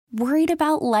Worried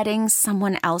about letting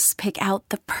someone else pick out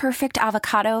the perfect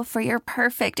avocado for your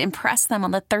perfect impress them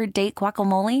on the third date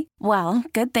guacamole? Well,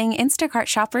 good thing Instacart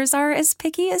shoppers are as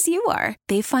picky as you are.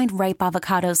 They find ripe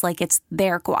avocados like it's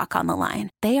their guac on the line.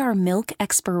 They are milk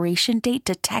expiration date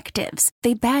detectives.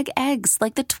 They bag eggs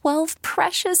like the 12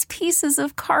 precious pieces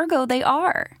of cargo they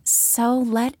are. So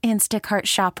let Instacart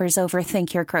shoppers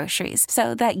overthink your groceries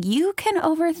so that you can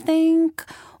overthink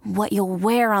what you'll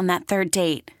wear on that third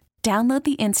date. Download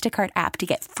the Instacart app to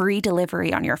get free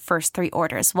delivery on your first 3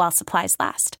 orders while supplies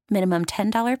last. Minimum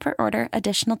 $10 per order.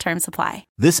 Additional terms apply.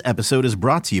 This episode is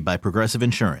brought to you by Progressive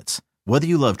Insurance. Whether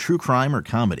you love true crime or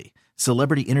comedy,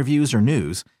 celebrity interviews or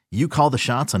news, you call the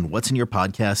shots on what's in your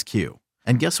podcast queue.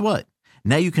 And guess what?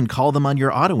 Now you can call them on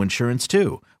your auto insurance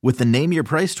too with the Name Your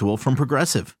Price tool from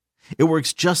Progressive. It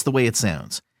works just the way it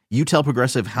sounds. You tell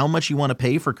Progressive how much you want to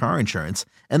pay for car insurance,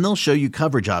 and they'll show you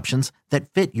coverage options that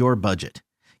fit your budget.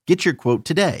 Get your quote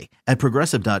today at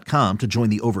Progressive.com to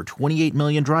join the over 28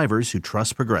 million drivers who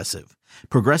trust Progressive.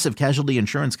 Progressive Casualty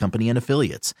Insurance Company and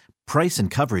Affiliates. Price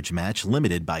and coverage match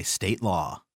limited by state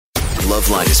law.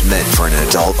 Loveline is meant for an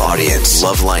adult audience.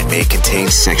 Loveline may contain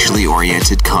sexually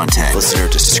oriented content. Listener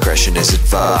discretion is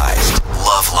advised.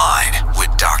 Loveline with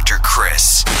Dr.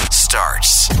 Chris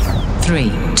starts.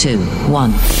 3, 2,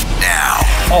 1. Now.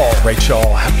 All right,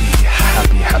 y'all.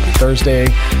 Happy Thursday.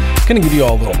 Going to give you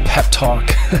all a little pep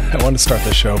talk. I want to start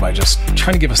the show by just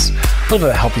trying to give us a little bit of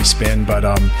a healthy spin. But,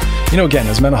 again,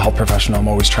 as a mental health professional, I'm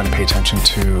always trying to pay attention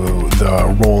to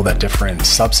the role that different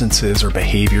substances or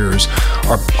behaviors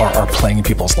are playing in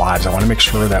people's lives. I want to make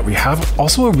sure that we have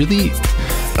also a really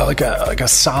like a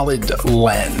solid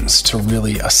lens to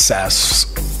really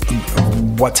assess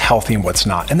what's healthy and what's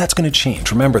not. And that's going to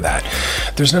change. Remember that.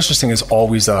 There's no such thing as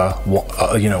always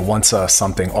once a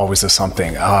something, always a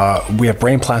something. We have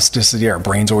brain plasticity. Our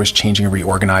brain's always changing and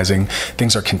reorganizing.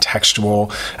 Things are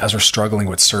contextual. As we're struggling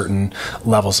with certain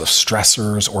levels of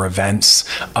stressors or events,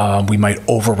 we might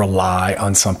over-rely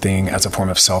on something as a form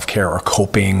of self-care or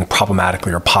coping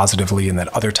problematically or positively. And then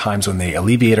other times when they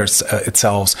alleviate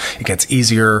itself, it gets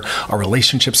easier. Our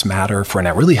relationships matter. For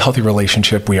a really healthy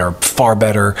relationship, we are far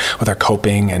better with our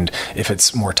coping. And if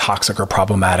it's more toxic or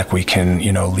problematic, we can,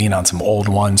 lean on some old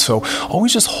ones. So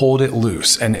always just hold it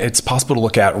loose. And it's possible to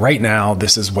look at right now,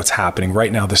 this is what's happening.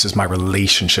 Right now, this is my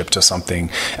relationship to something,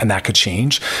 and that could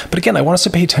change. But again, I want us to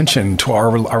pay attention to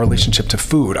our relationship to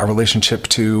food, our relationship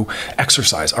to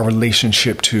exercise, our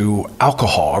relationship to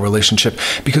alcohol, our relationship,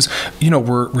 because,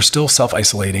 we're still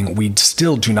self-isolating. We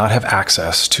still do not have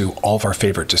access to all of our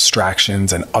favorite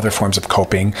distractions and other forms of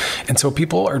coping. And so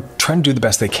people are trying to do the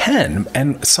best they can.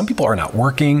 And some people are not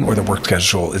working, or their work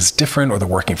schedule is different, or they're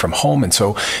working from home. And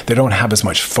so they don't have as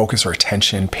much focus or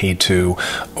attention paid to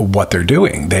what they're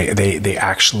doing. They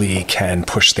actually can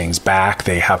push things back.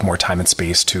 They have more time and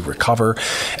space to recover.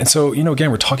 And so,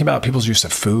 again, we're talking about people's use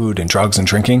of food and drugs and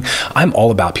drinking. I'm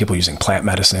all about people using plant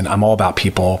medicine. I'm all about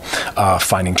people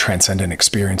finding transcendent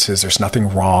experiences. There's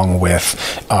nothing wrong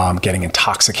with getting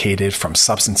intoxicated from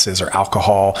substances or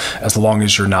alcohol, as long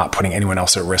as you're not putting anyone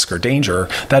else at risk or danger.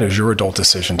 That is your adult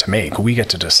decision to make. We get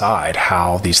to decide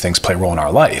how these things play a role in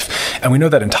our life. And we know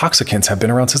that intoxicants have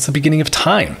been around since the beginning of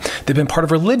time. They've been part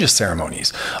of religious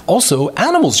ceremonies. Also,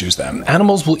 animals use them.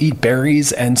 Animals will eat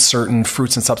berries and certain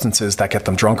fruits and substances that get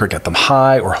them drunk or get them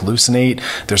high or hallucinate.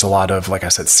 There's a lot of, like I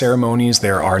said, ceremonies.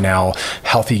 There are now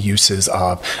healthy uses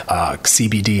of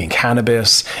CBD and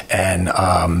cannabis and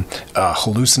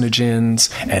hallucinogens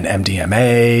and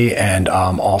MDMA and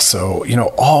also,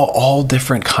 all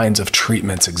different kinds of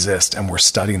treatments exist, and we're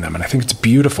studying them. And I think it's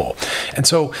beautiful. And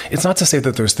so it's not to say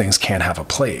that those things can't have a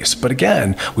place, but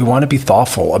again, we want to be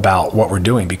thoughtful about what we're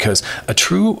doing, because a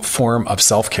true form of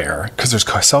self-care, because there's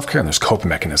self-care and there's coping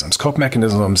mechanisms. Coping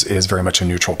mechanisms is very much a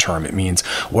neutral term. It means,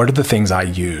 what are the things I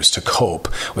use to cope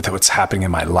with what's happening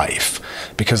in my life?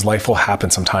 Because life will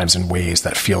happen sometimes in ways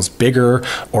that feels bigger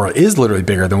or is literally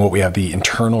bigger than what we have the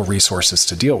internal resources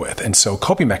to deal with. And so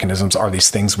coping mechanisms are these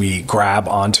things we grab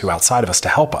onto outside of us to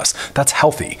help us. That's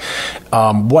healthy.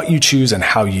 What you choose and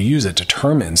how you use it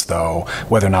determines, though,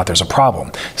 whether or not there's a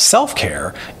problem.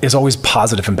 Self-care is always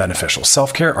positive and beneficial.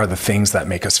 Self-care are the things that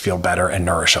make us feel better and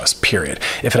nourish us, period.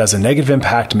 If it has a negative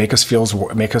impact, makes us feel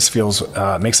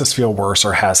worse,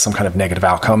 or has some kind of negative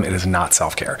outcome, it is not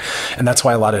self-care. And that's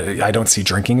why I don't see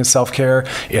drinking as self-care.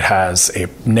 It has a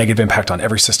negative impact on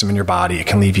every system in your body. It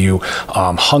can leave you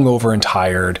hungover and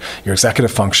tired. Your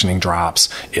executive functioning drops.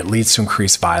 It leads to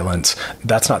increased violence.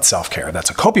 That's not self-care. That's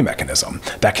a coping mechanism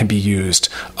that can be used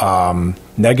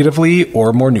negatively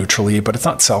or more neutrally, but it's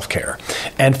not self-care.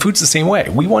 And food's the same way.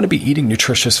 We want to be eating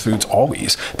nutritious foods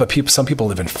always, but some people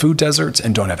live in food deserts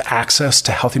and don't have access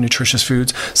to healthy, nutritious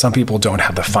foods. Some people don't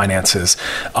have the finances,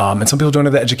 and some people don't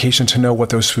have the education to know what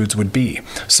those foods would be.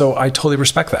 So I totally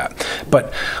respect that.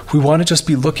 But we want to just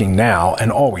be looking now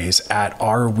and always at,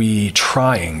 are we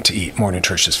trying to eat more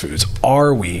nutritious foods?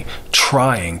 Are we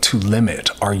trying to limit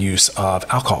our use of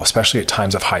alcohol, especially at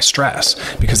times of high stress,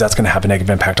 because that's going to have a negative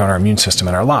impact on our immune system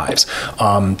and our lives?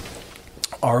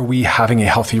 Are we having a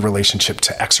healthy relationship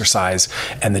to exercise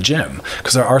and the gym?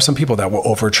 Because there are some people that will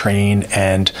overtrain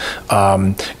and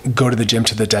go to the gym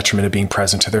to the detriment of being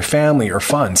present to their family or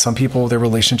fun. Some people, their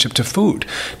relationship to food,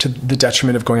 to the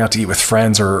detriment of going out to eat with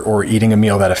friends or eating a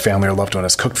meal that a family or loved one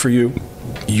has cooked for you.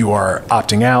 You are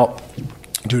opting out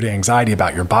due to anxiety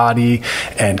about your body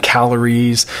and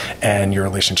calories and your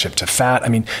relationship to fat. I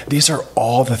mean, these are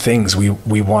all the things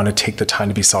we want to take the time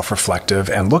to be self-reflective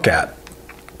and look at.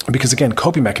 Because again,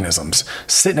 coping mechanisms,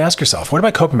 sit and ask yourself, what are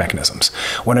my coping mechanisms?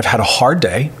 When I've had a hard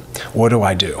day, what do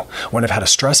I do? When I've had a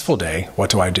stressful day, what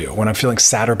do I do? When I'm feeling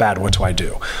sad or bad, what do I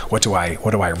do? What do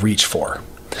I reach for?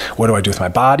 What do I do with my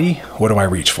body? What do I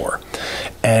reach for?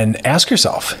 And ask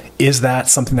yourself, is that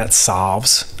something that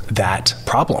solves that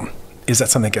problem? Is that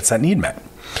something that gets that need met?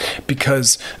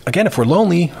 Because again, if we're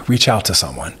lonely, reach out to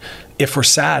someone. If we're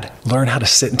sad, learn how to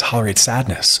sit and tolerate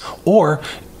sadness. Or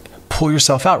pull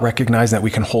yourself out, recognizing that we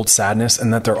can hold sadness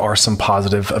and that there are some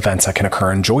positive events that can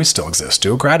occur and joy still exists.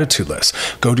 Do a gratitude list.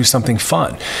 Go do something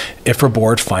fun. If we're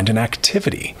bored, find an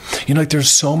activity. There's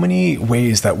so many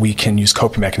ways that we can use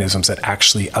coping mechanisms that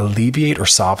actually alleviate or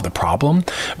solve the problem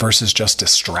versus just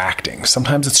distracting.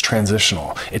 Sometimes it's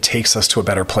transitional. It takes us to a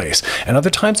better place. And other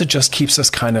times it just keeps us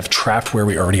kind of trapped where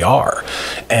we already are.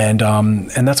 And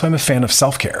that's why I'm a fan of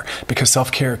self-care, because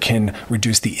self-care can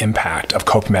reduce the impact of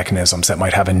coping mechanisms that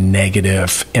might have a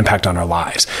negative impact on our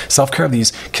lives. Self-care are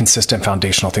these consistent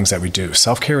foundational things that we do.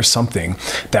 Self-care is something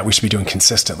that we should be doing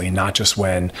consistently, not just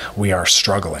when we are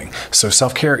struggling. So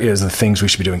self-care is the things we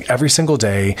should be doing every single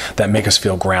day that make us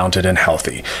feel grounded and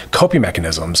healthy. Coping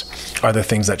mechanisms are the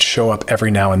things that show up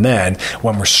every now and then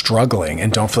when we're struggling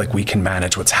and don't feel like we can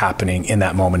manage what's happening in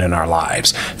that moment in our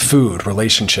lives. Food,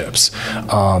 relationships,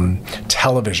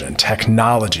 television,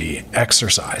 technology,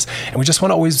 exercise. And we just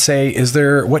want to always say,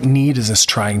 what need is this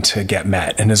trying to get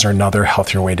met? And is there another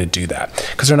healthier way to do that?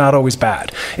 Because they're not always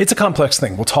bad. It's a complex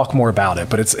thing. We'll talk more about it,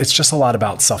 but it's just a lot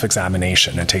about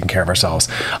self-examination and taking care of ourselves.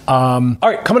 All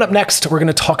right, coming up next, we're going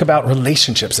to talk about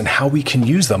relationships and how we can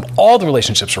use them. All the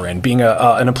relationships we're in, being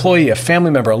an employee, a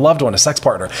family member, a loved one, a sex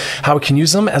partner, how we can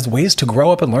use them as ways to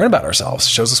grow up and learn about ourselves.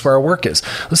 Shows us where our work is.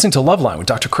 Listening to Loveline with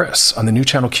Dr. Chris on the new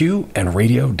Channel Q and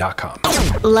radio.com.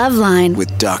 Loveline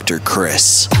with Dr.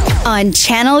 Chris on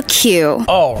Channel Q.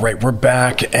 All right, we're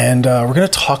back, and we're going to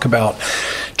talk about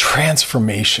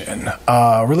transformation.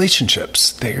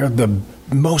 Relationships, they are the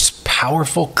most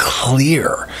powerful,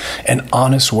 clear, and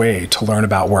honest way to learn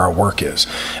about where our work is.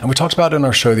 And we talked about it in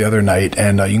our show the other night,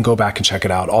 and you can go back and check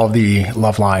it out. All the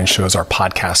Loveline shows are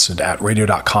podcasted at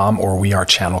radio.com or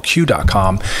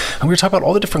wearechannelq.com. And we were talking about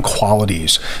all the different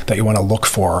qualities that you want to look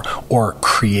for or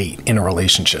create in a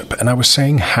relationship. And I was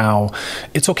saying how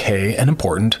it's okay and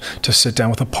important to sit down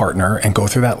with a partner and go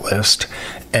through that list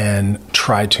and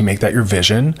try to make that your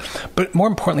vision. But more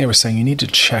importantly, I was saying you need to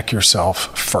check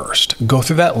yourself first. Go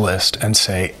through that list and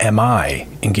say, am I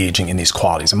engaging in these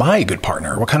qualities? Am I a good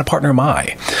partner? What kind of partner am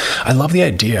I? I love the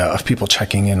idea of people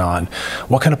checking in on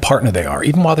what kind of partner they are,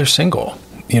 even while they're single.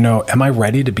 Am I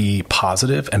ready to be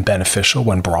positive and beneficial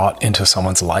when brought into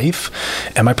someone's life?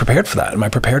 Am I prepared for that? Am I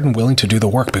prepared and willing to do the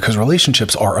work? Because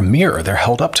relationships are a mirror. They're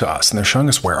held up to us and they're showing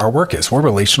us where our work is. We're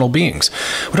relational beings.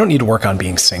 We don't need to work on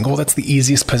being single. That's the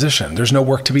easiest position. There's no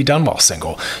work to be done while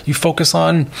single. You focus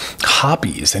on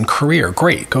hobbies and career.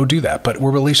 Great, go do that. But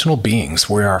we're relational beings.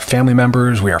 We are family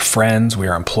members. We are friends. We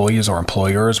are employees or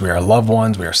employers. We are loved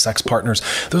ones. We are sex partners.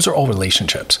 Those are all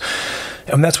relationships.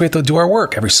 And that's where we have to do our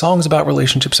work. Every song's about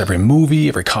relationships, every movie,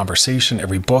 every conversation,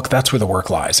 every book, that's where the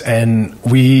work lies. And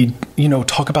we,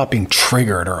 talk about being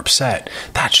triggered or upset.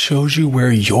 That shows you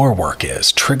where your work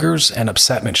is. Triggers and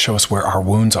upsetment show us where our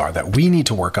wounds are that we need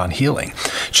to work on healing.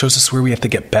 It shows us where we have to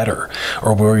get better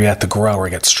or where we have to grow or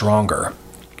get stronger.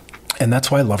 And that's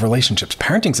why I love relationships.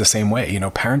 Parenting's the same way.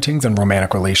 Parenting and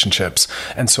romantic relationships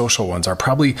and social ones are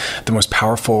probably the most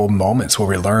powerful moments where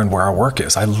we learn where our work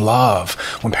is. I love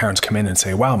when parents come in and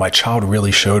say, wow, my child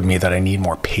really showed me that I need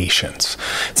more patience.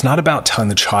 It's not about telling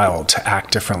the child to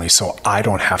act differently so I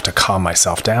don't have to calm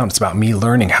myself down. It's about me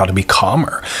learning how to be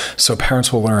calmer. So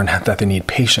parents will learn that they need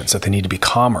patience, that they need to be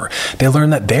calmer. They learn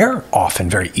that they're often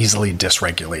very easily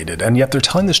dysregulated, and yet they're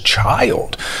telling this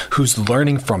child who's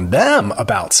learning from them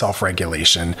about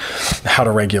self-regulation, how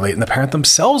to regulate, and the parent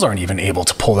themselves aren't even able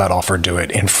to pull that off or do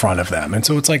it in front of them. And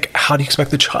so it's like, how do you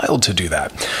expect the child to do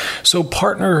that? So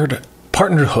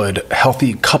partnerhood,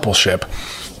 healthy coupleship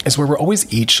is where we're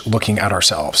always each looking at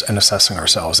ourselves and assessing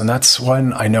ourselves. And that's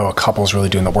when I know a couple is really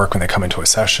doing the work, when they come into a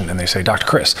session and they say, Dr.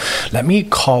 Chris, let me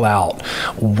call out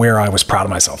where I was proud of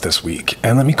myself this week.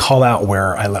 And let me call out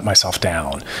where I let myself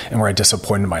down and where I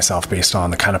disappointed myself based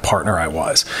on the kind of partner I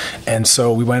was. And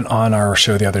so we went on our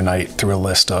show the other night through a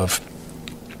list of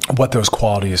what those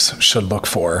qualities should look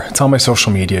for. It's on my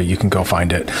social media. You can go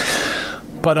find it.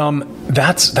 But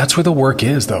that's where the work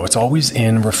is, though. It's always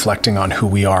in reflecting on who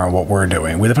we are and what we're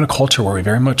doing. We live in a culture where we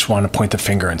very much want to point the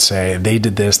finger and say, they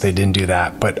did this, they didn't do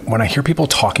that. But when I hear people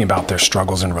talking about their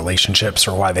struggles in relationships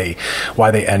or why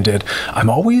they ended,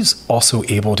 I'm always also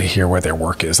able to hear where their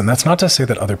work is. And that's not to say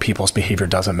that other people's behavior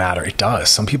doesn't matter. It does.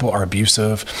 Some people are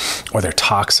abusive, or they're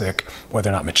toxic, or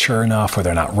they're not mature enough, or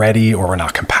they're not ready, or we're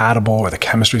not compatible, or the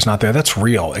chemistry's not there. That's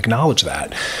real. Acknowledge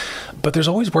that. But there's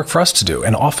always work for us to do.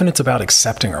 And often it's about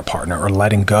accepting our partner or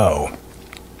letting go.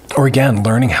 Or again,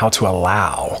 learning how to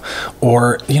allow,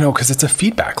 or, because it's a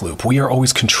feedback loop. We are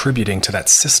always contributing to that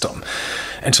system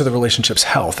and to the relationship's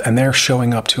health, and they're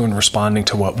showing up to and responding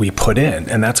to what we put in.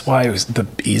 And that's why the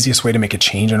easiest way to make a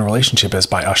change in a relationship is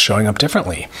by us showing up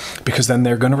differently, because then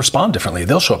they're going to respond differently.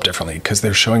 They'll show up differently because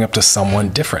they're showing up to someone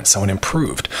different, someone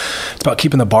improved. It's about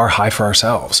keeping the bar high for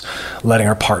ourselves, letting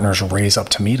our partners raise up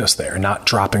to meet us there, not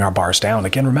dropping our bars down.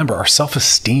 Again, remember, our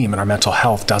self-esteem and our mental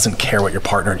health doesn't care what your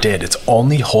partner did. It's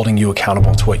only holding you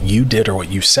accountable to what you did or what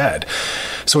you said.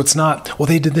 So it's not, well,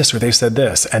 they did this or they said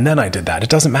this, and then I did that. It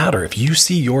doesn't matter. If you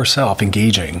see yourself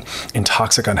engaging in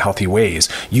toxic, unhealthy ways,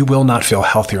 you will not feel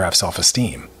healthy or have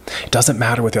self-esteem. It doesn't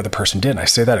matter what the other person did. And I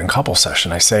say that in couple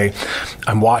session. I say,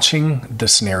 I'm watching the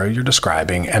scenario you're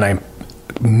describing, and I'm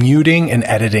muting and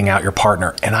editing out your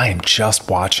partner, and I am just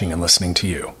watching and listening to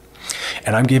you.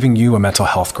 And I'm giving you a mental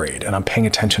health grade, and I'm paying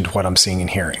attention to what I'm seeing and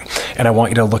hearing. And I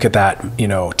want you to look at that,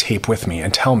 tape with me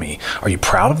and tell me, are you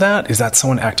proud of that? Is that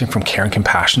someone acting from care and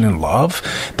compassion and love?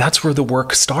 That's where the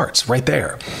work starts, right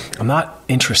there. I'm not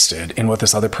interested in what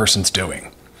this other person's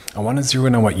doing. I want to zero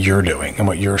in on what you're doing and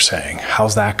what you're saying.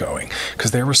 How's that going?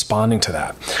 Because they're responding to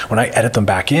that. When I edit them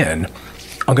back in,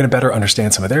 I'm going to better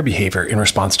understand some of their behavior in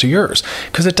response to yours.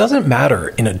 Because it doesn't matter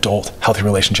in adult healthy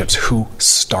relationships who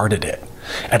started it.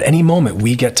 At any moment,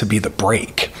 we get to be the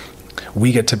break.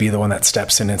 We get to be the one that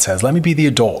steps in and says, let me be the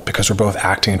adult, because we're both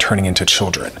acting and turning into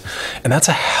children. And that's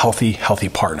a healthy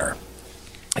partner.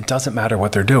 It doesn't matter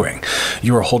what they're doing.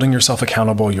 You are holding yourself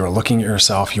accountable. You are looking at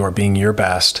yourself. You are being your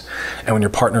best. And when your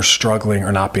partner's struggling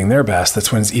or not being their best,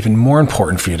 that's when it's even more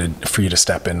important for you to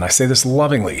step in. And I say this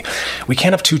lovingly. We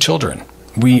can't have two children.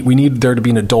 We need there to be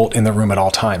an adult in the room at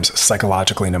all times,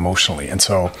 psychologically and emotionally. And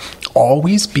so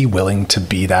always be willing to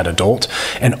be that adult,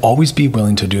 and always be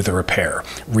willing to do the repair.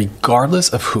 Regardless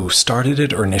of who started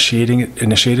it or initiated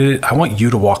it, I want you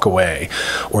to walk away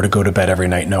or to go to bed every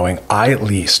night knowing I at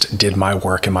least did my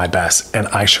work and my best, and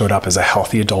I showed up as a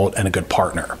healthy adult and a good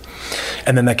partner.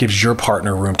 And then that gives your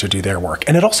partner room to do their work.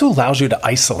 And it also allows you to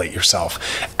isolate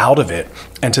yourself out of it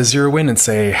and to zero in and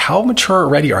say, how mature or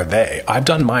ready are they? I've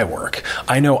done my work.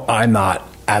 I know I'm not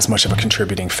as much of a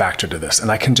contributing factor to this,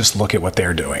 and I can just look at what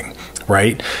they're doing,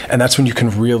 right? And that's when you can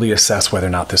really assess whether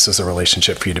or not this is a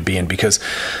relationship for you to be in, because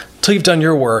until you've done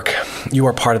your work, you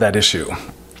are part of that issue.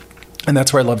 And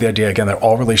that's where I love the idea, again, that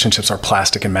all relationships are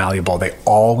plastic and malleable. They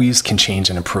always can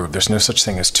change and improve. There's no such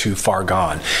thing as too far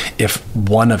gone if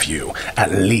one of you,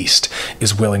 at least,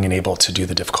 is willing and able to do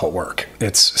the difficult work.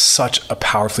 It's such a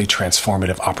powerfully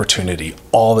transformative opportunity,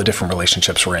 all the different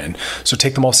relationships we're in. So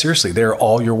take them all seriously. They're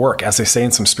all your work. As they say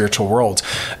in some spiritual worlds,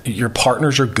 your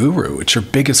partner's your guru. It's your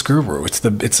biggest guru. It's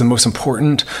the most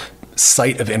important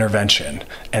site of intervention.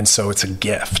 And so it's a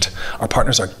gift. Our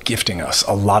partners are gifting us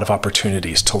a lot of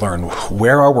opportunities to learn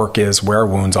where our work is, where our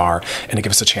wounds are, and to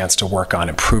give us a chance to work on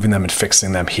improving them and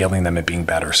fixing them, healing them, and being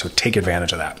better. So take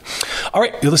advantage of that. All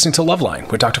right, you're listening to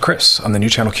Loveline with Dr. Chris on the new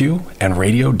Channel Q and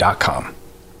radio.com.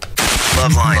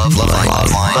 Loveline.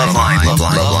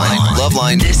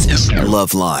 Loveline. This is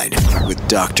Loveline with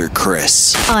Dr.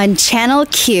 Chris. On Channel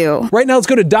Q. Right now, let's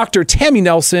go to Dr. Tammy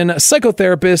Nelson,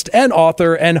 psychotherapist and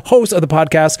author and host of the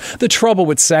podcast, The Trouble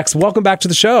with Sex. Welcome back to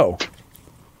the show.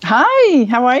 Hi,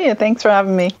 how are you? Thanks for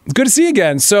having me. Good to see you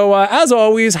again. So, as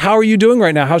always, how are you doing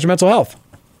right now? How's your mental health?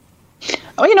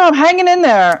 Oh, I'm hanging in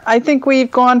there. I think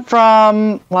we've gone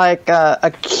from like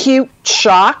acute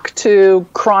shock to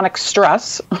chronic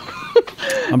stress.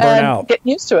 I'm burnt out.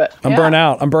 Getting used to it. I'm burnt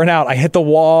out. I hit the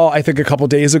wall, I think, a couple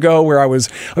days ago where I was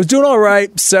doing all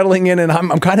right, settling in, and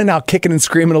I'm kind of now kicking and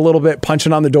screaming a little bit,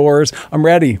 punching on the doors. I'm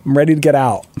ready to get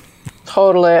out.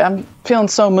 Totally. I'm feeling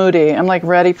so moody. I'm like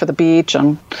ready for the beach.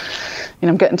 I'm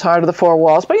getting tired of the four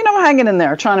walls, but I'm hanging in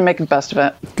there, trying to make the best of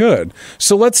it. Good.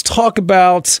 So let's talk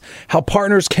about how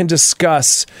partners can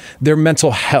discuss their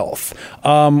mental health.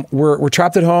 We're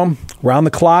trapped at home, round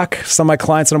the clock. Some of my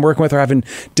clients that I'm working with are having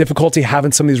difficulty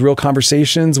having some of these real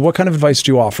conversations. What kind of advice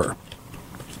do you offer?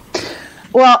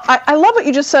 Well, I love what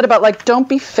you just said about, like, don't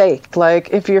be fake. Like,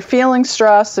 if you're feeling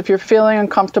stressed, if you're feeling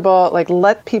uncomfortable, like,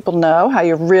 let people know how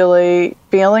you're really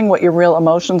feeling, what your real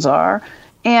emotions are,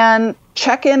 and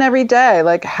check in every day.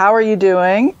 Like, how are you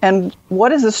doing? And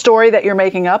what is the story that you're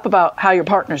making up about how your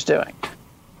partner's doing?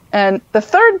 And the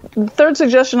third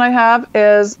suggestion I have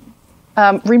is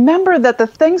remember that the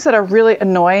things that are really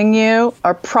annoying you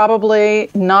are probably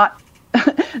not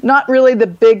really the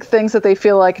big things that they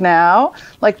feel like now,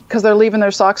 like because they're leaving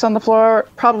their socks on the floor.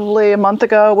 Probably a month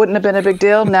ago wouldn't have been a big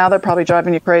deal. Now they're probably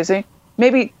driving you crazy.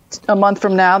 Maybe a month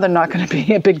from now, they're not going to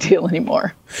be a big deal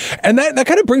anymore. And that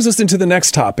kind of brings us into the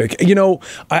next topic.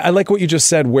 I like what you just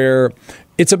said, where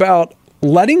it's about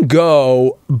letting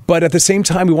go, but at the same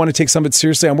time, we want to take some of it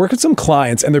seriously. I'm working with some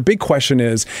clients, and their big question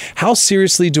is, how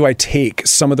seriously do I take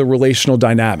some of the relational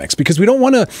dynamics? Because we don't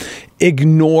want to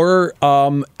ignore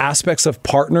aspects of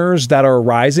partners that are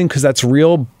arising, because that's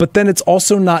real, but then it's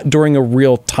also not during a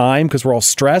real time because we're all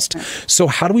stressed. So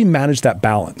how do we manage that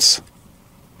balance?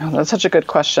 Oh, that's such a good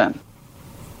question.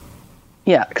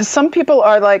 Yeah, because some people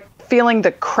are like feeling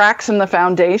the cracks in the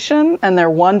foundation, and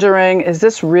they're wondering, is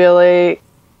this really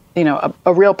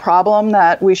a real problem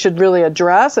that we should really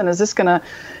address? And is this going to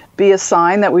be a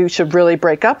sign that we should really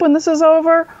break up when this is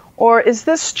over? Or is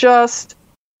this just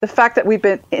the fact that we've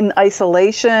been in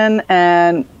isolation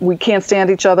and we can't stand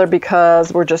each other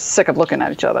because we're just sick of looking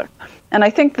at each other? And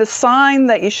I think the sign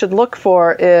that you should look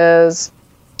for is,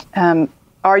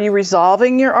 are you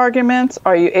resolving your arguments?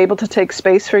 Are you able to take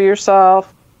space for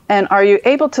yourself? And are you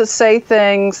able to say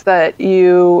things that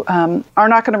you are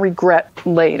not going to regret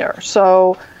later?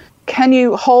 So can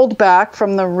you hold back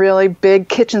from the really big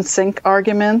kitchen sink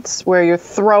arguments where you're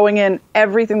throwing in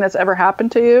everything that's ever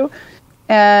happened to you?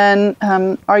 And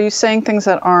are you saying things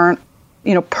that aren't,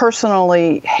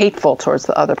 personally hateful towards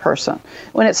the other person?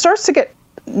 When it starts to get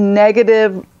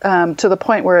negative to the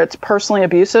point where it's personally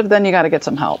abusive, then you got to get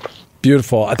some help.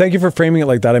 Beautiful. Thank you for framing it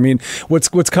like that. I mean, what's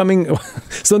coming, some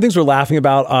of the things we're laughing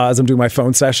about as I'm doing my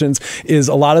phone sessions is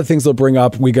a lot of things they'll bring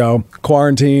up. We go,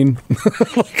 quarantine,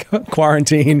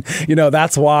 quarantine,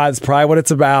 that's why. It's probably what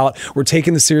it's about. We're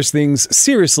taking the serious things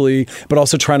seriously, but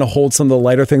also trying to hold some of the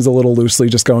lighter things a little loosely,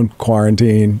 just going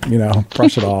quarantine,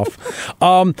 brush it off.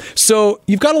 So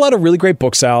you've got a lot of really great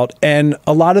books out, and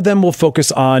a lot of them will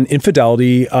focus on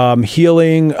infidelity,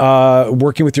 healing,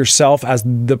 working with yourself as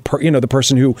the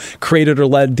person who created or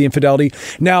led the infidelity.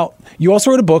 Now, you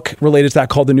also wrote a book related to that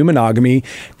called The New Monogamy.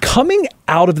 Coming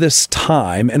out of this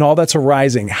time and all that's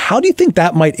arising, how do you think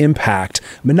that might impact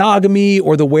monogamy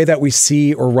or the way that we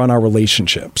see or run our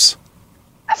relationships?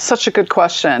 That's such a good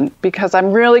question, because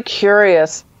I'm really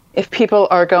curious if people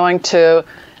are going to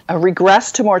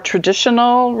regress to more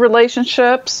traditional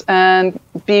relationships and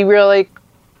be really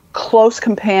close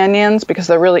companions because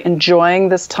they're really enjoying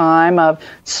this time of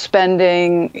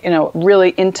spending, really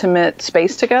intimate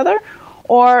space together.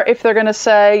 Or if they're going to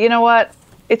say, what,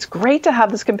 it's great to have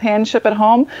this companionship at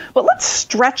home, but let's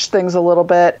stretch things a little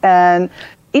bit. And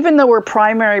even though we're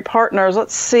primary partners,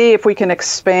 let's see if we can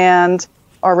expand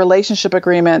our relationship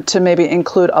agreement to maybe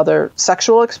include other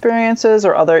sexual experiences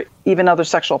or other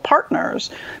sexual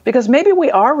partners, because maybe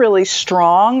we are really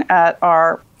strong at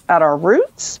our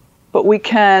roots, but we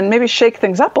can maybe shake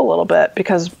things up a little bit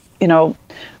because,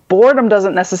 boredom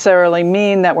doesn't necessarily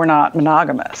mean that we're not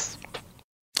monogamous.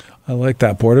 I like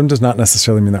that. Boredom does not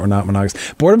necessarily mean that we're not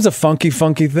monogamous. Boredom's a funky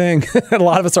thing. A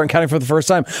lot of us aren't counting for the first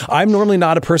time. I'm normally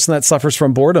not a person that suffers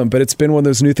from boredom, but it's been one of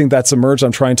those new things that's emerged.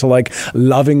 I'm trying to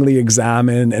lovingly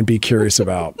examine and be curious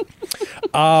about.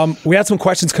 We had some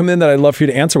questions come in that I'd love for you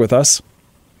to answer with us.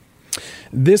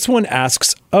 This one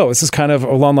asks, this is kind of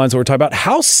along the lines of what we're talking about.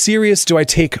 How serious do I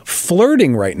take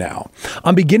flirting right now?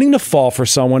 I'm beginning to fall for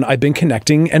someone I've been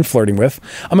connecting and flirting with.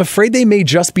 I'm afraid they may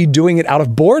just be doing it out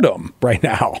of boredom right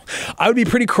now. I would be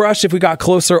pretty crushed if we got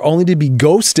closer only to be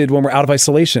ghosted when we're out of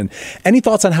isolation. Any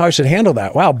thoughts on how I should handle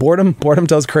that? Wow, boredom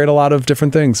does create a lot of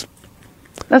different things.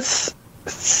 That's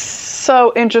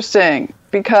so interesting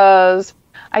because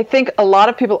I think a lot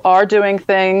of people are doing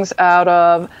things out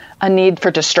of a need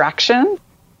for distraction.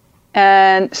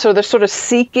 And so they're sort of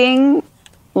seeking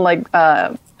like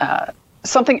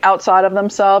something outside of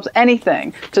themselves,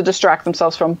 anything to distract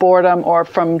themselves from boredom or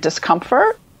from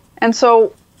discomfort. And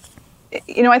so,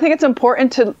 I think it's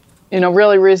important to,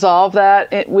 really resolve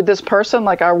that with this person.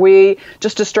 Like, are we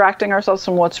just distracting ourselves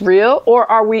from what's real, or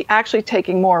are we actually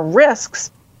taking more risks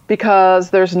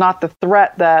because there's not the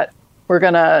threat that we're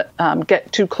going to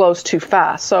get too close too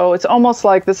fast? So it's almost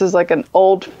like this is like an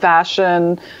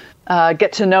old-fashioned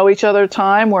get to know each other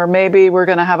time where maybe we're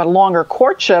going to have a longer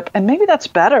courtship, and maybe that's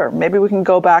better. Maybe we can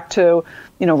go back to,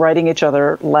 writing each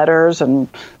other letters and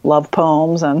love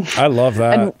poems, and I love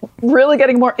that. And really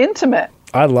getting more intimate.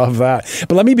 I love that.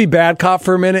 But let me be bad cop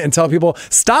for a minute and tell people,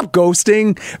 stop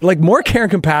ghosting. Like, more care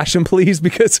and compassion, please,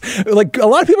 because like a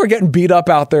lot of people are getting beat up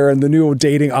out there in the new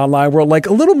dating online world. Like,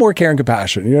 a little more care and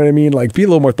compassion. You know what I mean? Like, be a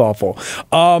little more thoughtful.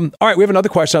 All right, we have another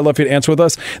question I'd love for you to answer with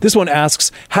us. This one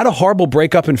asks, had a horrible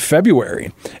breakup in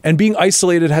February, and being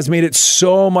isolated has made it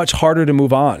so much harder to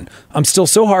move on. I'm still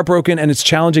so heartbroken, and it's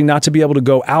challenging not to be able to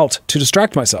go out to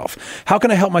distract myself. How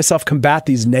can I help myself combat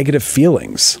these negative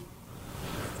feelings?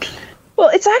 Well,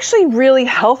 it's actually really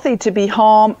healthy to be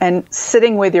home and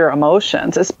sitting with your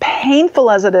emotions. As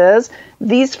painful as it is,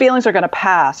 these feelings are going to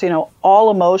pass. All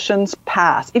emotions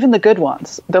pass, even the good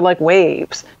ones. They're like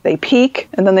waves. They peak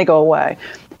and then they go away.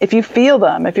 If you feel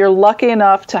them, if you're lucky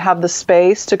enough to have the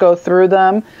space to go through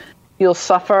them, you'll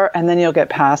suffer and then you'll get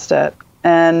past it.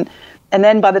 And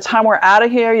then by the time we're out of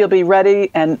here, you'll be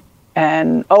ready and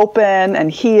open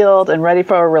and healed and ready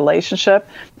for a relationship.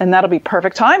 And that'll be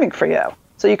perfect timing for you.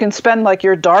 So you can spend like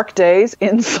your dark days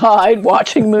inside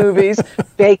watching movies,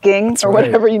 baking, or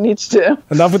whatever you need to do.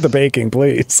 Enough with the baking,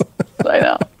 please. I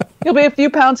know. You'll be a few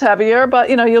pounds heavier,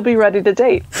 but you'll be ready to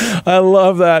date. I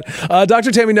love that.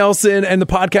 Dr. Tammy Nelson, and the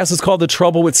podcast is called The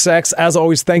Trouble with Sex. As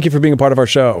always, thank you for being a part of our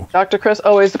show. Dr. Chris,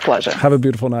 always a pleasure. Have a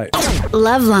beautiful night.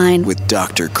 Loveline with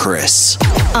Dr. Chris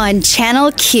on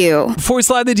Channel Q. Before we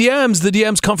slide the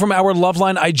DMs come from our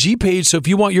Loveline IG page. So if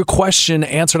you want your question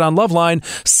answered on Loveline,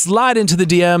 slide into the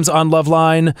DMs on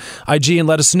Loveline IG and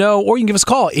let us know. Or you can give us a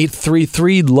call,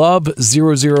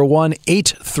 833-LOVE-001,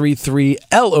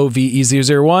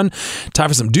 833-LOVE-001. Time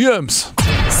for some DMs.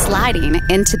 Sliding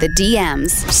into the DMs.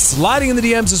 Sliding in the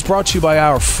DMs is brought to you by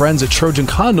our friends at Trojan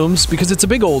Condoms, because it's a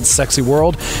big old sexy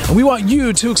world and we want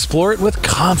you to explore it with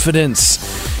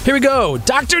confidence. Here we go.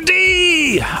 Dr.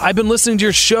 D! I've been listening to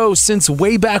your show since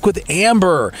way back with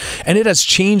Amber, and it has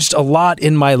changed a lot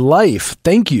in my life.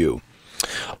 Thank you.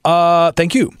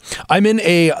 Thank you. I'm in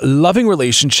a loving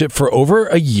relationship for over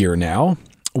a year now.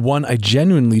 One I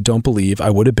genuinely don't believe I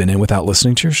would have been in without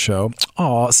listening to your show.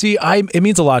 See, it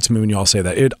means a lot to me when you all say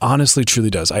that. It honestly, truly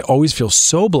does. I always feel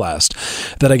so blessed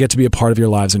that I get to be a part of your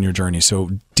lives and your journey. So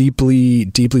deeply,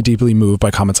 deeply, deeply moved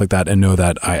by comments like that, and know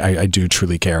that I do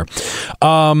truly care.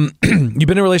 You've been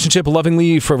in a relationship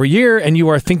lovingly for over a year, and you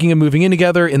are thinking of moving in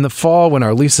together in the fall when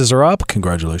our leases are up.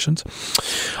 Congratulations.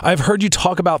 I've heard you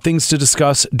talk about things to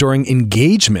discuss during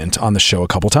engagement on the show a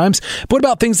couple times. But what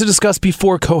about things to discuss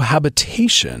before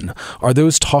cohabitation? Are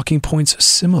those talking points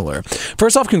similar?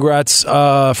 First off, congrats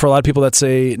for a lot of people that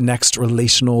say next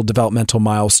relational developmental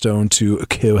milestone to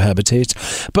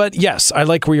cohabitate. But yes, I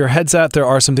like where your head's at. There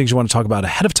are some things you want to talk about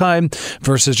ahead of time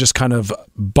versus just kind of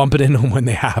bump it in when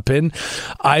they happen.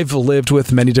 I've lived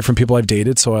with many different people I've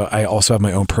dated, so I also have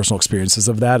my own personal experiences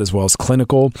of that as well as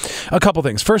clinical. A couple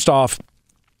things. First off,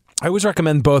 I always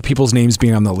recommend both people's names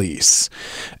being on the lease.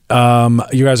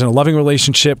 You guys are in a loving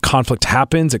relationship. Conflict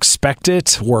happens. Expect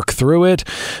it. Work through it.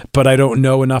 But I don't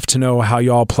know enough to know how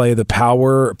y'all play the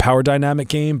power dynamic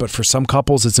game. But for some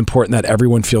couples, it's important that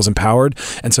everyone feels empowered.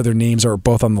 And so their names are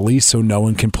both on the lease, so no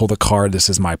one can pull the card, this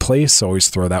is my place. So always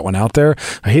throw that one out there.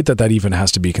 I hate that even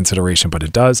has to be a consideration, but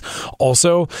it does.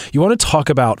 Also, you want to talk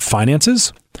about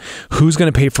finances. Who's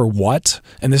going to pay for what?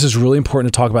 And this is really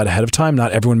important to talk about ahead of time.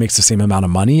 Not everyone makes the same amount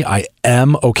of money. I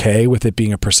am okay with it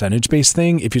being a percentage-based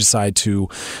thing. If you decide to,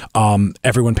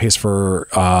 everyone pays for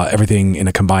everything in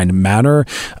a combined manner.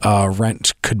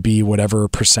 Rent could be whatever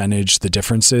percentage the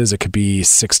difference is. It could be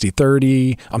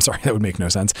 60-30. I'm sorry, that would make no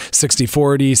sense.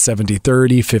 60-40,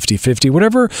 70-30, 50-50,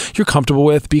 whatever you're comfortable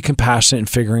with. Be compassionate in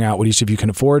figuring out what each of you can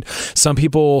afford. Some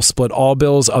people split all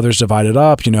bills, others divide it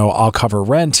up. I'll cover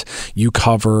rent, you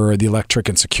cover the electric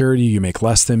and security, you make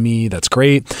less than me. That's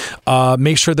great.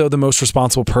 Make sure, though, the most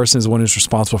responsible person is the one who's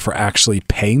responsible for actually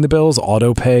paying the bills.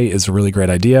 Auto pay is a really great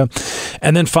idea.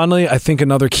 And then finally, I think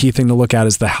another key thing to look at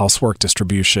is the housework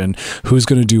distribution. Who's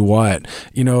going to do what?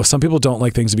 Some people don't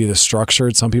like things to be this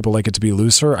structured. Some people like it to be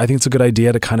looser. I think it's a good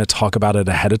idea to kind of talk about it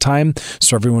ahead of time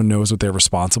so everyone knows what they're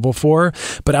responsible for.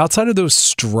 But outside of those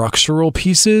structural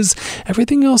pieces,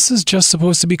 everything else is just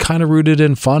supposed to be kind of rooted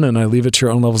in fun. And I leave it to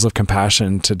your own levels of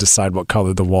compassion to decide what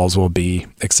color the walls will be,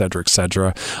 et cetera, et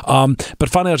cetera. But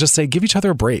finally, I'll just say, give each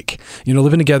other a break.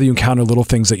 Living together, you encounter little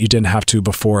things that you didn't have to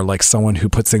before, like someone who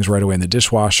puts things right away in the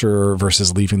dishwasher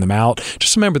versus leaving them out.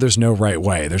 Just remember, there's no right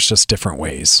way. There's just different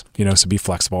ways, so be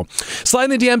flexible. Slide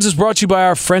in the DMs is brought to you by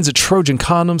our friends at Trojan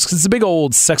Condoms, because it's a big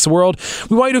old sex world.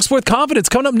 We want you to explore with confidence.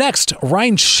 Coming up next,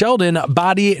 Ryan Sheldon,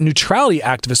 body neutrality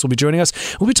activist, will be joining us.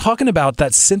 We'll be talking about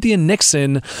that Cynthia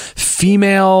Nixon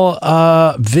female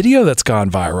video that's gone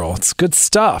viral. It's good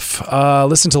stuff.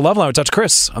 Listen to Loveline with Dr.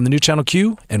 Chris on the new Channel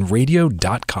Q and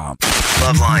radio.com.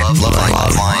 Loveline.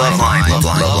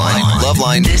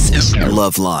 This is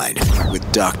Loveline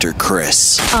with Dr.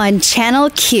 Chris on Channel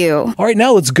Q. All right,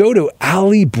 now let's go to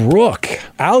Allie Brooke.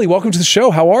 Allie, welcome to the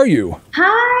show. How are you?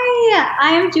 Hi,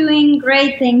 I am doing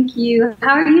great, thank you. How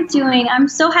are you doing? I'm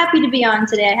so happy to be on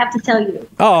today, I have to tell you.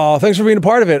 Oh, thanks for being a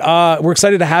part of it. We're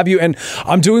excited to have you, and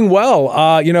I'm doing well.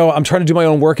 I'm trying to do my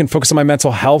own work and focus on my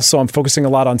mental health, so I'm focusing a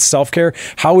lot on self-care.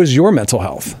 How is your mental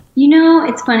health?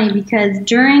 It's funny because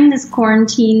during this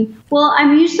quarantine,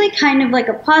 I'm usually kind of like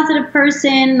a positive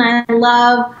person. I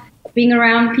love being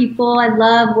around people. I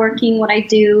love working what I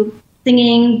do,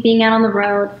 singing, being out on the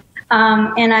road.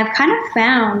 And I've kind of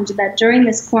found that during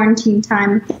this quarantine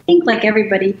time, I think like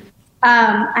everybody,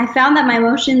 I found that my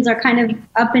emotions are kind of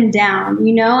up and down.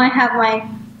 I have my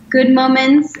good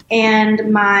moments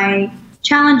and my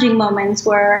challenging moments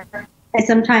where I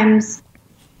sometimes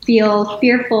feel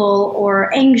fearful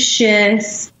or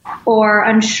anxious or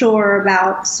unsure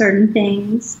about certain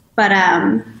things. But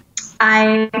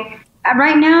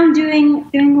right now I'm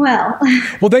doing well.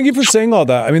 Well, thank you for saying all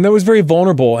that. That was very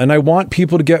vulnerable, and I want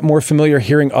people to get more familiar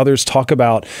hearing others talk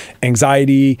about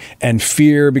anxiety and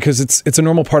fear, because it's a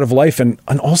normal part of life, and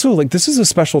also like this is a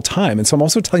special time. And so I'm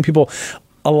also telling people,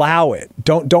 allow it.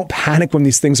 Don't panic when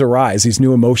these things arise, these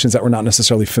new emotions that we're not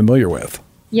necessarily familiar with.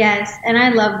 Yes, and I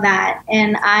love that.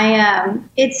 And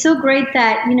it's so great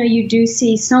that, you do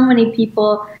see so many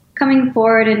people coming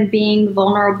forward and being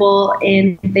vulnerable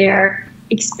in their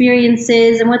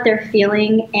experiences and what they're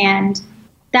feeling. And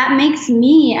that makes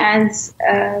me as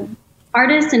an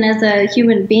artist and as a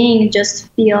human being just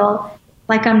feel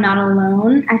like I'm not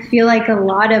alone. I feel like a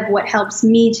lot of what helps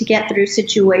me to get through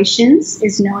situations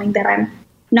is knowing that I'm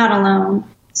not alone.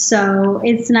 So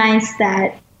it's nice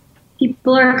that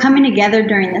people are coming together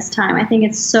during this time. I think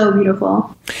it's so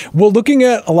beautiful. Well, looking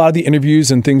at a lot of the interviews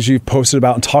and things you've posted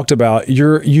about and talked about,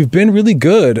 you've been really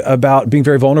good about being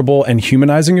very vulnerable and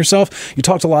humanizing yourself. You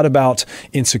talked a lot about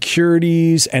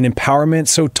insecurities and empowerment.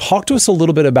 So talk to us a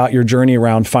little bit about your journey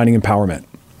around finding empowerment.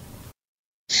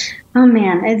 Oh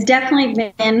man, it's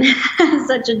definitely been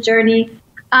such a journey.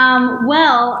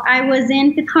 I was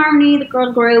in Fifth Harmony, the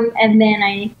girl group, and then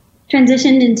I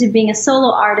transitioned into being a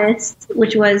solo artist,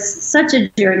 which was such a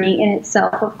journey in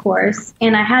itself, of course.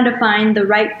 And I had to find the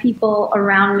right people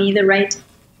around me, the right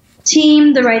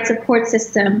team, the right support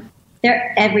system.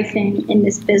 They're everything in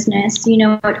this business.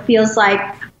 It feels like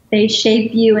they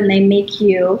shape you and they make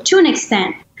you to an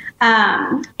extent.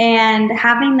 And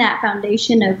having that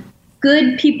foundation of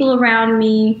good people around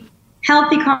me,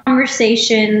 healthy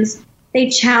conversations, they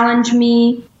challenge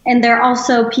me. And they're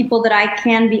also people that I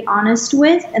can be honest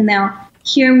with, and they'll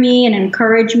hear me and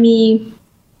encourage me,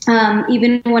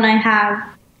 even when I have,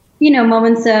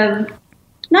 moments of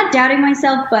not doubting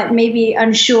myself, but maybe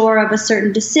unsure of a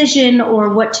certain decision or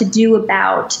what to do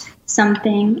about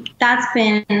something. That's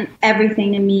been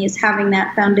everything to me, is having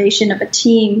that foundation of a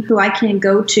team who I can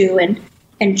go to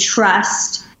and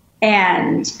trust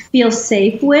and feel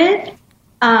safe with.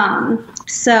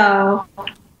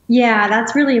 Yeah,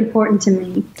 that's really important to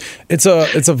me. It's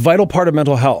a vital part of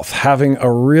mental health, having a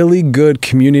really good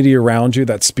community around you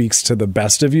that speaks to the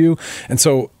best of you. And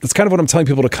so that's kind of what I'm telling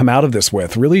people to come out of this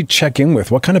with. Really check in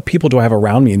with, what kind of people do I have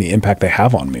around me and the impact they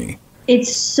have on me?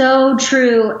 It's so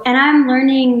true. And I'm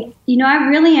learning, I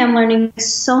really am learning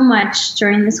so much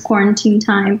during this quarantine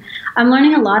time. I'm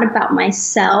learning a lot about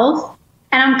myself,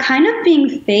 and I'm kind of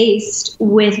being faced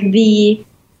with the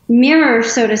mirror,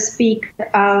 so to speak,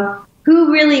 of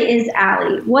who really is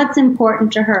Allie? What's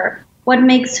important to her? What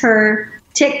makes her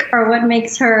tick, or what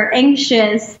makes her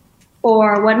anxious,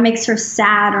 or what makes her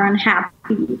sad or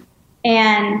unhappy?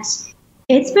 And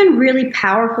it's been really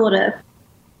powerful to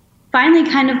finally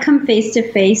kind of come face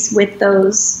to face with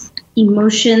those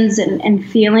emotions and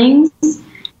feelings.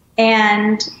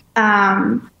 And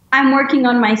I'm working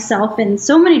on myself in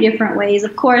so many different ways.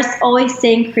 Of course, always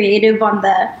staying creative on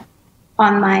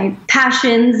my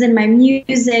passions and my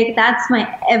music. That's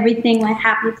my everything, my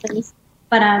happy place.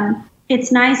 But it's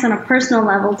nice on a personal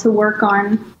level to work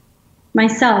on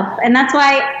myself. And that's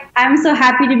why I'm so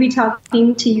happy to be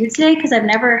talking to you today, because I've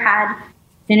never had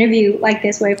an interview like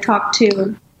this where I've talked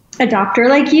to a doctor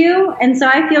like you. And so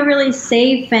I feel really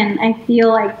safe, and I feel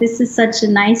like this is such a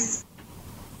nice,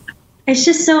 it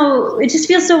just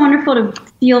feels so wonderful to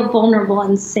feel vulnerable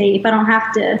and safe. I don't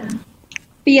have to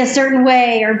be a certain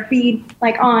way or be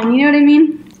like on, you know what I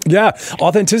mean? Yeah,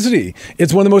 authenticity.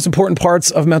 It's one of the most important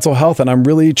parts of mental health, and I'm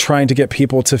really trying to get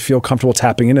people to feel comfortable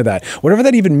tapping into that, whatever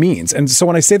that even means. And so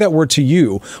when I say that word to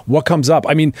you, what comes up?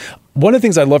 I mean, one of the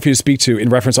things I'd love for you to speak to in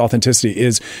reference to authenticity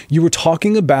is you were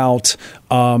talking about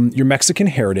your Mexican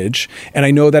heritage, and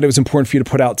I know that it was important for you to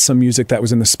put out some music that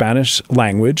was in the Spanish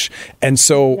language. And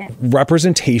so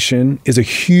representation is a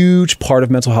huge part of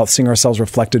mental health, seeing ourselves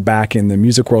reflected back in the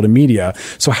music world and media.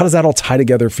 So how does that all tie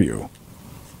together for you?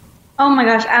 Oh my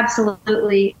gosh,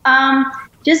 absolutely.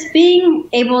 Just being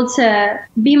able to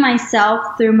be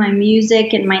myself through my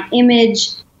music and my image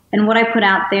and what I put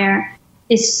out there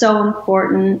is so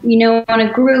important. In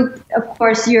a group, of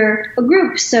course, you're a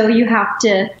group, so you have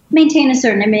to maintain a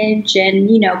certain image and,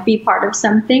 be part of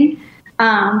something.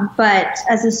 But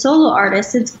as a solo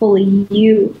artist, it's fully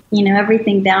you,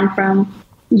 everything down from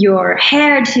your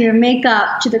hair to your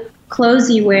makeup to the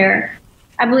clothes you wear.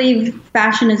 I believe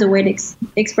fashion is a way to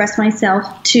express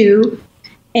myself too,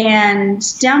 and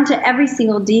down to every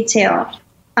single detail.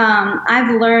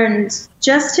 I've learned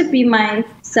just to be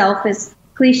myself, as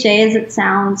cliche as it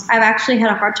sounds. I've actually had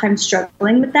a hard time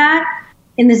struggling with that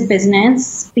in this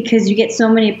business, because you get so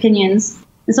many opinions,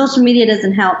 and social media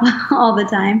doesn't help all the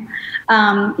time,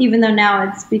 even though now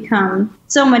it's become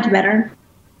so much better.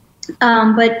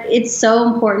 But it's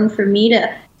so important for me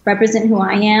to represent who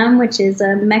I am, which is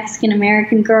a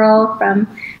Mexican-American girl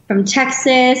from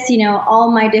Texas, all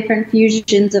my different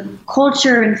fusions of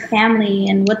culture and family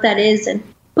and what that is, and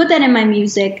put that in my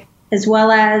music, as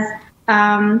well as,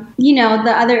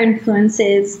 the other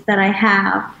influences that I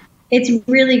have. It's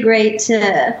really great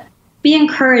to be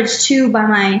encouraged too by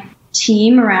my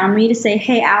team around me to say,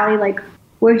 hey, Allie, like,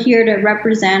 we're here to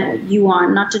represent what you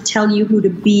want, not to tell you who to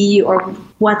be or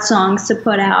what songs to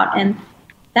put out. And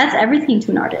that's everything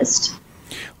to an artist.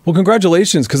 Well,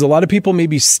 congratulations, because a lot of people may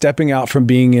be stepping out from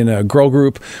being in a girl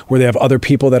group where they have other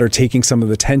people that are taking some of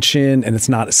the tension, and it's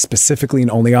not specifically and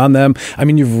only on them. I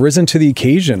mean, you've risen to the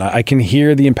occasion. I can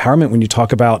hear the empowerment when you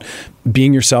talk about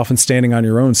being yourself and standing on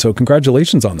your own. So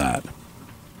congratulations on that.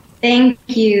 Thank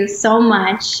you so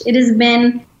much. It has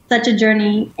been such a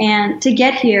journey, and to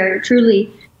get here,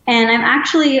 truly. And I'm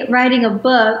actually writing a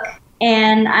book,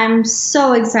 and I'm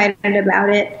so excited about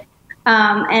it.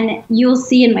 And you'll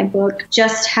see in my book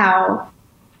just how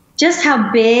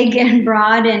big and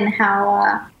broad, and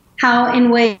how in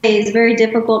ways very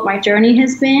difficult my journey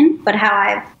has been, but how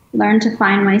I've learned to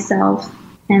find myself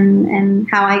and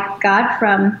how I got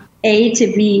from A to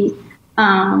B.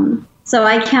 So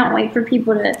I can't wait for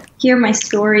people to hear my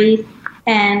story,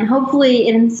 and hopefully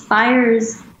it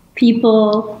inspires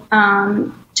people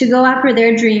to go after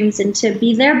their dreams and to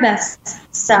be their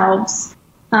best selves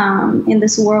in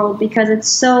this world, because it's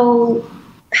so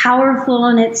powerful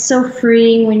and it's so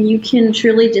freeing when you can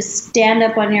truly just stand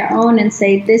up on your own and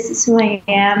say, this is who I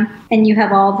am, and you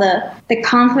have all the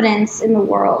confidence in the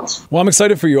world. Well, I'm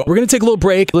excited for you. We're going to take a little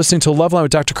break listening to Loveline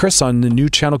with Dr. Chris on the new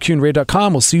channelQ and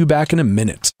radio.com. We'll see you back in a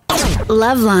minute.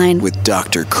 Loveline with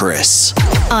Dr. Chris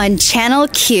on Channel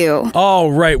Q.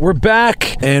 All right, we're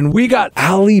back, and we got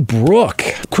Allie Brooke.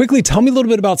 Quickly, tell me a little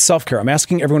bit about self-care. I'm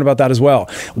asking everyone about that as well.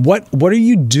 What are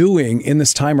you doing in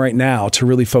this time right now to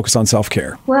really focus on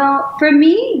self-care? Well, for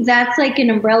me, that's like an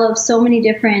umbrella of so many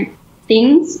different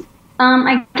things.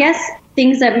 I guess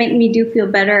things that make me do feel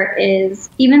better is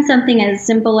even something as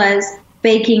simple as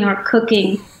baking or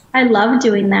cooking. I love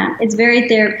doing that. It's very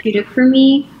therapeutic for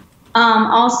me.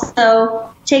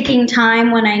 Also, taking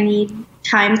time when I need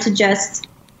time to just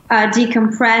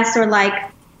decompress, or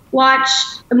like watch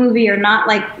a movie or not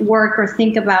like work or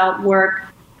think about work,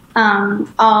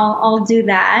 I'll do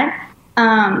that.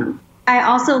 I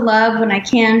also love when I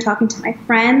can talking to my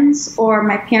friends or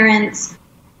my parents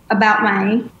about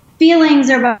my feelings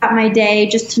or about my day,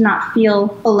 just to not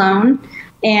feel alone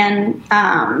and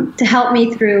to help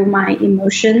me through my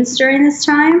emotions during this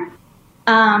time.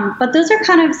 But those are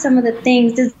kind of some of the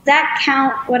things. Does that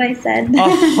count what I said?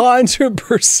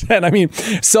 100%. I mean,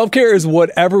 self-care is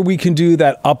whatever we can do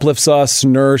that uplifts us,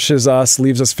 nourishes us,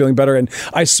 leaves us feeling better. And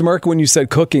I smirk when you said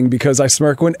cooking, because I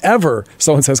smirk whenever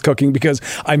someone says cooking, because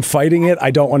I'm fighting it.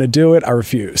 I don't want to do it. I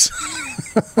refuse.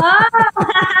 Oh,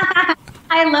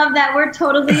 I love that. We're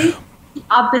totally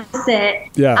opposite.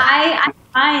 Yeah. I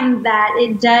find that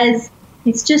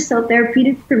it's just so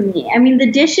therapeutic for me. I mean,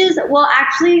 the dishes, well,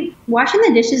 actually, washing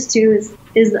the dishes too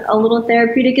is a little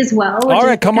therapeutic as well. All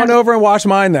right, come on over and wash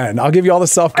mine then. I'll give you all the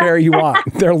self-care you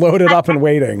want. They're loaded up and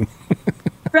waiting.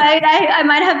 Right. I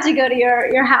might have to go to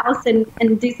your house and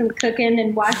do some cooking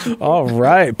and washing. All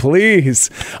right, please.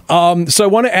 So I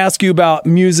want to ask you about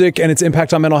music and its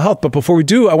impact on mental health. But before we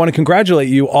do, I want to congratulate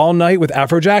you. All Night with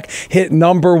Afrojack hit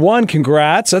 #1.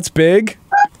 Congrats. That's big.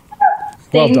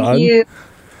 Thank Well done. you.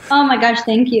 Oh my gosh,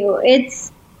 thank you.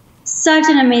 It's such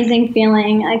an amazing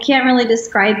feeling. I can't really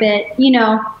describe it. You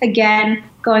know, again,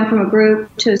 going from a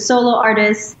group to a solo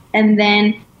artist and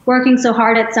then working so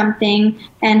hard at something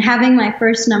and having my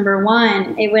first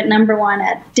 #1. It went #1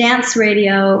 at Dance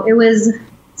Radio. It was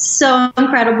so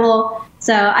incredible.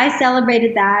 So I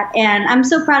celebrated that, and I'm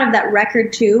so proud of that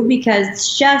record too, because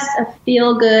it's just a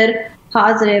feel-good,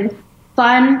 positive,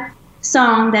 fun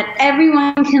song that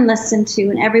everyone can listen to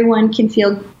and everyone can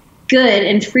feel good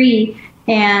and free.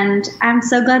 And I'm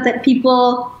so glad that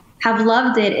people have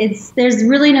loved it. There's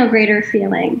really no greater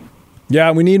feeling.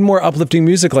 Yeah, we need more uplifting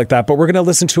music like that, but we're going to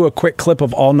listen to a quick clip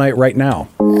of All Night right now.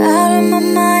 Out of my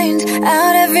mind,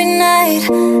 out every night,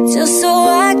 just so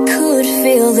I could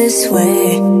feel this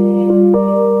way.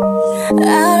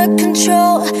 Out of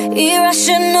control,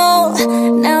 irrational,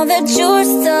 now that you're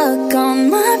stuck on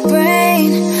my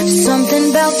brain. Something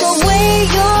about the way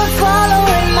you're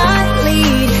following my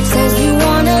lead says you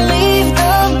wanna leave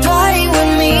the party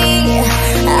with me.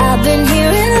 I've been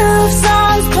hearing love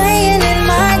songs playing in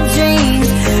my dreams.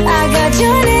 I got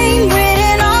your name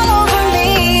written all over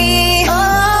me.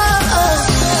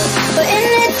 We're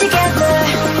in it together,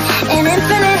 an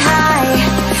infinite high,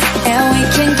 and we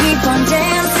can keep on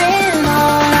dancing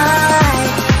all night.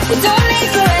 We don't need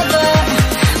forever,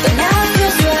 but now it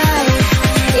feels right.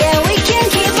 Yeah, we can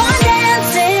keep on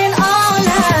dancing all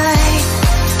night,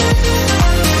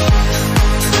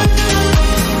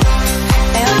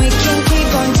 and we can keep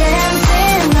on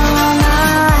dancing all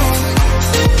night.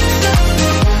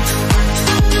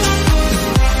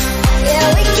 Yeah,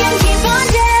 we can keep on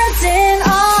dancing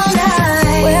all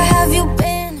night. Where have you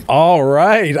been? All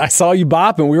right. I saw you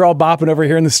bopping. We were all bopping over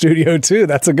here in the studio, too.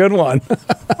 That's a good one.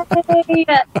 Hey,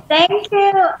 thank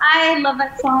you. I love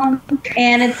that song.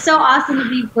 And it's so awesome to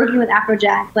be working with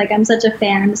Afrojack. Like, I'm such a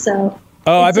fan. So.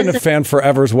 Oh, I've been a fan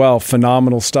forever as well.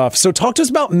 Phenomenal stuff. So talk to us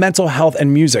about mental health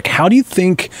and music. How do you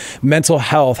think mental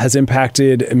health has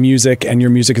impacted music and your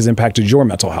music has impacted your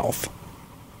mental health?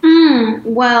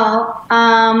 Well,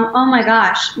 oh my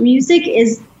gosh. Music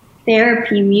is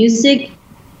therapy. Music,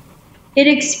 it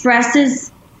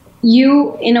expresses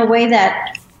you in a way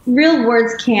that real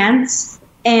words can't.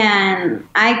 And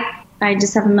I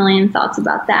just have a million thoughts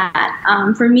about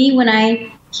that. For me, when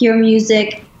I hear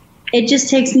music, it just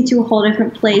takes me to a whole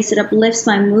different place. It uplifts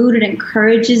my mood. It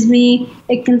encourages me.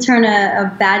 It can turn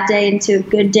a bad day into a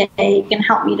good day. It can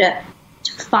help me to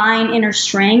find inner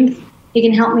strength. It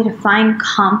can help me to find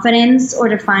confidence or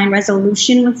to find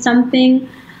resolution with something.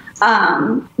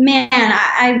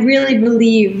 I really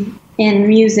believe in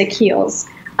music heals.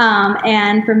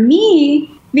 And for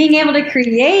me, being able to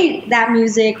create that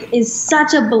music is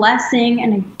such a blessing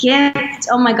and a gift.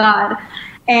 Oh my God.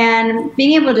 And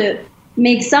being able to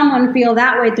make someone feel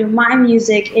that way through my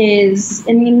music is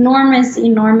an enormous,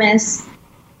 enormous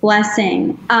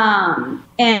blessing.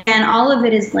 And all of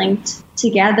it is linked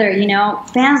together. You know,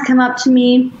 fans come up to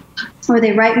me or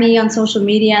they write me on social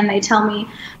media and they tell me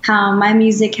how my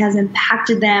music has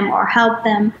impacted them or helped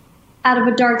them out of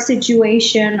a dark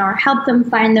situation or helped them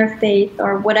find their faith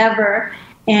or whatever.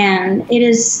 And it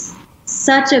is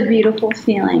such a beautiful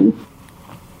feeling.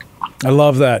 I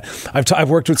love that. I've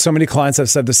worked with so many clients that have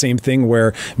said the same thing,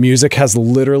 where music has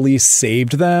literally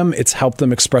saved them. It's helped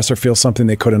them express or feel something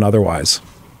they couldn't otherwise.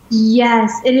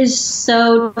 Yes, it is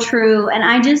so true. And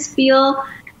I just feel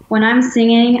when I'm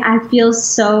singing, I feel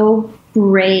so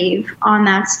brave on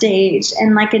that stage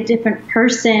and like a different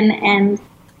person. And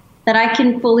that I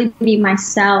can fully be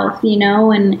myself,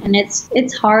 and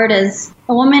it's hard as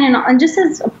a woman and just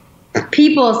as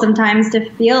people sometimes to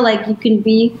feel like you can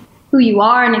be who you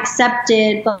are and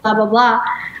accepted, blah, blah, blah.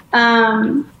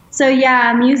 So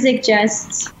yeah, music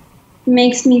just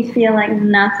makes me feel like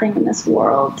nothing in this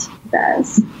world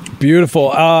does. Beautiful.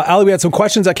 Ali, we had some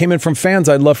questions that came in from fans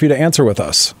I'd love for you to answer with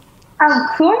us.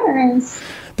 Of course.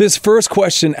 This first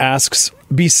question asks,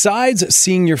 besides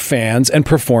seeing your fans and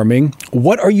performing,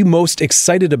 what are you most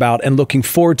excited about and looking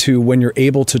forward to when you're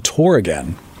able to tour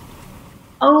again?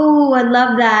 Oh, I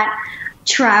love that.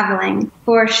 Traveling,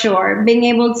 for sure. Being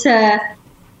able to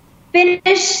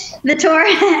finish the tour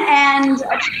and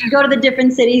go to the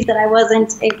different cities that I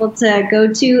wasn't able to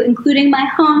go to, including my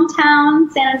hometown,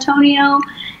 San Antonio,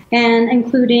 and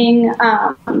including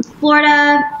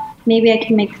Florida. Maybe I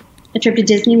can make a trip to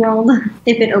Disney World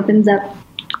if it opens up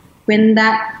when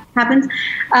that happens.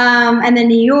 And then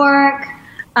New York.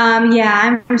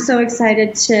 I'm so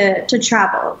excited to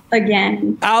travel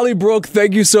again. Ali Brooke,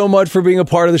 thank you so much for being a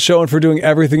part of the show and for doing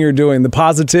everything you're doing. The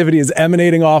positivity is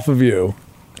emanating off of you.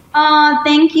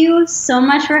 Thank you so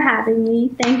much for having me.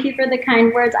 Thank you for the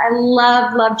kind words. I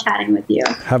love chatting with you.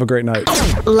 Have a great night.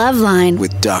 Loveline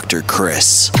With Dr.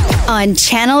 Chris. on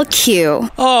Channel Q.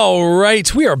 All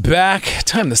right, we are back.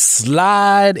 Time to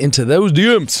slide into those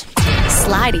DMs.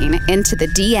 Sliding into the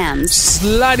DMs.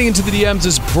 Sliding into the DMs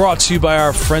is brought to you by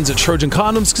our friends at Trojan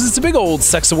Condoms because it's a big old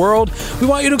sex world. We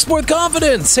want you to explore with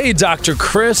confidence. Hey, Dr.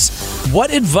 Chris,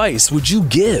 what advice would you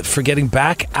give for getting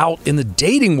back out in the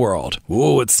dating world?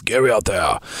 Ooh, it's scary out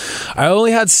there. I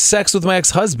only had sex with my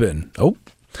ex-husband. Oh.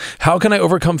 How can I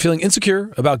overcome feeling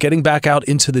insecure about getting back out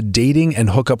into the dating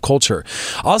and hookup culture?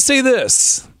 I'll say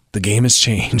this. The game has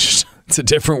changed. It's a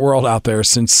different world out there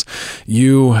since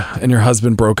you and your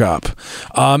husband broke up.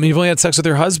 You've only had sex with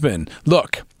your husband.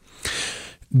 Look,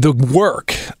 the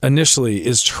work initially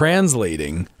is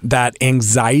translating that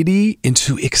anxiety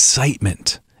into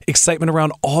excitement. Excitement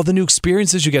around all the new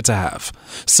experiences you get to have.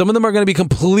 Some of them are going to be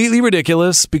completely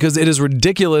ridiculous because it is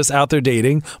ridiculous out there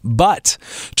dating, but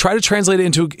try to translate it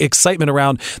into excitement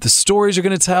around the stories you're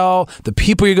going to tell, the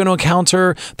people you're going to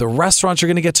encounter, the restaurants you're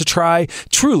going to get to try.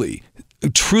 Truly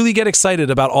get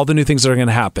excited about all the new things that are going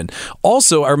to happen.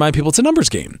 Also, I remind people it's a numbers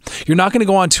game. You're not going to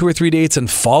go on 2 or 3 dates and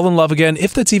fall in love again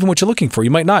if that's even what you're looking for. You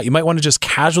might not. You might want to just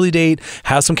casually date,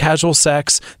 have some casual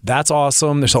sex. That's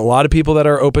awesome. There's a lot of people that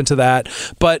are open to that.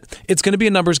 But it's going to be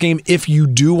a numbers game. If you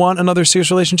do want another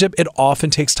serious relationship, it often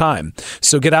takes time.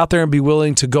 So get out there and be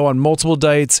willing to go on multiple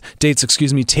dates,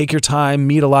 take your time,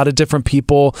 meet a lot of different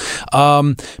people.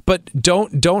 But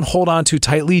don't hold on too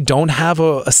tightly. Don't have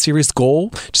a serious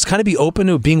goal. Just kind of be open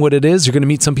to being what it is. You're going to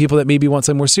meet some people that maybe want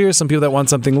something more serious, some people that want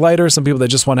something lighter, some people that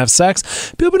just want to have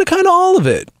sex. Be open to kind of all of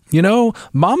it. You know,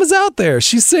 mama's out there.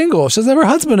 She's single. She doesn't have her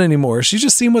husband anymore. She's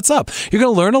just seeing what's up. You're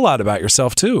going to learn a lot about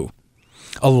yourself too.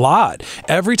 A lot.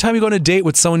 Every time you go on a date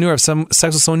with someone new or have some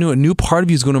sex with someone new, a new part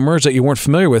of you is going to emerge that you weren't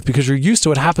familiar with because you're used to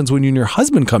what happens when you and your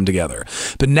husband come together.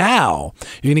 But now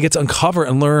you're going to get to uncover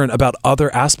and learn about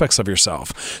other aspects of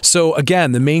yourself. So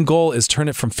again, the main goal is turn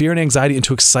it from fear and anxiety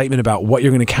into excitement about what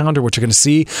you're going to encounter, what you're going to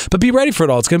see, but be ready for it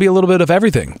all. It's going to be a little bit of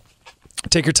everything.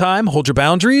 Take your time, hold your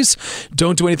boundaries.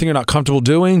 Don't do anything you're not comfortable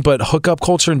doing, but hookup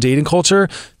culture and dating culture,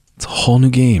 it's a whole new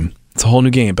game. It's a whole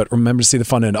new game, but remember to see the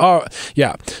fun end. Oh,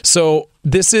 yeah. So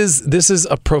this is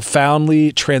a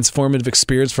profoundly transformative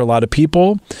experience for a lot of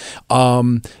people.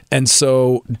 And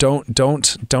so don't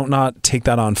not take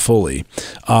that on fully.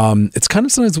 It's kind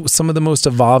of sometimes some of the most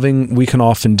evolving we can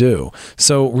often do.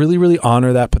 So really, really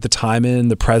honor that, put the time in,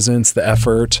 the presence, the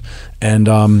effort, and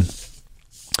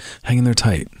hang in there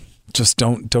tight. Just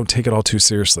don't take it all too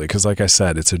seriously. Cause like I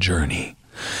said, it's a journey.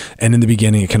 And in the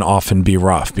beginning, it can often be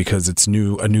rough because it's a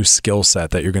new skill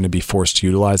set that you're going to be forced to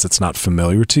utilize. It's not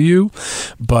familiar to you,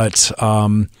 but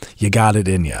you got it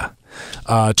in you.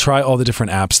 Try all the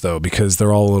different apps though, because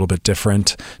they're all a little bit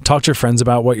different. Talk to your friends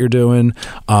about what you're doing,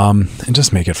 and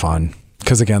just make it fun.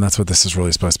 Because again, that's what this is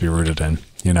really supposed to be rooted in.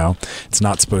 You know, it's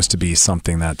not supposed to be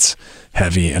something that's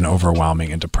heavy and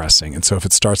overwhelming and depressing. And so if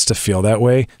it starts to feel that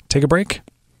way, take a break.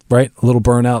 Right? A little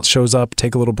burnout shows up,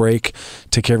 take a little break,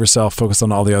 take care of yourself, focus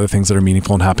on all the other things that are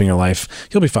meaningful and happening in your life.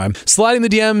 You'll be fine. Sliding the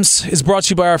DMs is brought to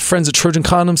you by our friends at Trojan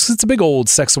Condoms. It's a big old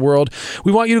sex world.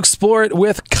 We want you to explore it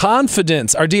with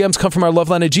confidence. Our DMs come from our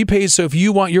Loveline IG page, so if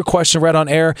you want your question read on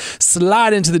air,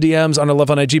 slide into the DMs on our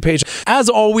Loveline IG page. As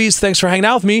always, thanks for hanging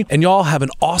out with me, and y'all have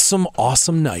an awesome,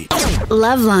 awesome night.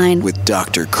 Loveline With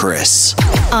Dr. Chris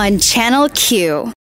on Channel Q.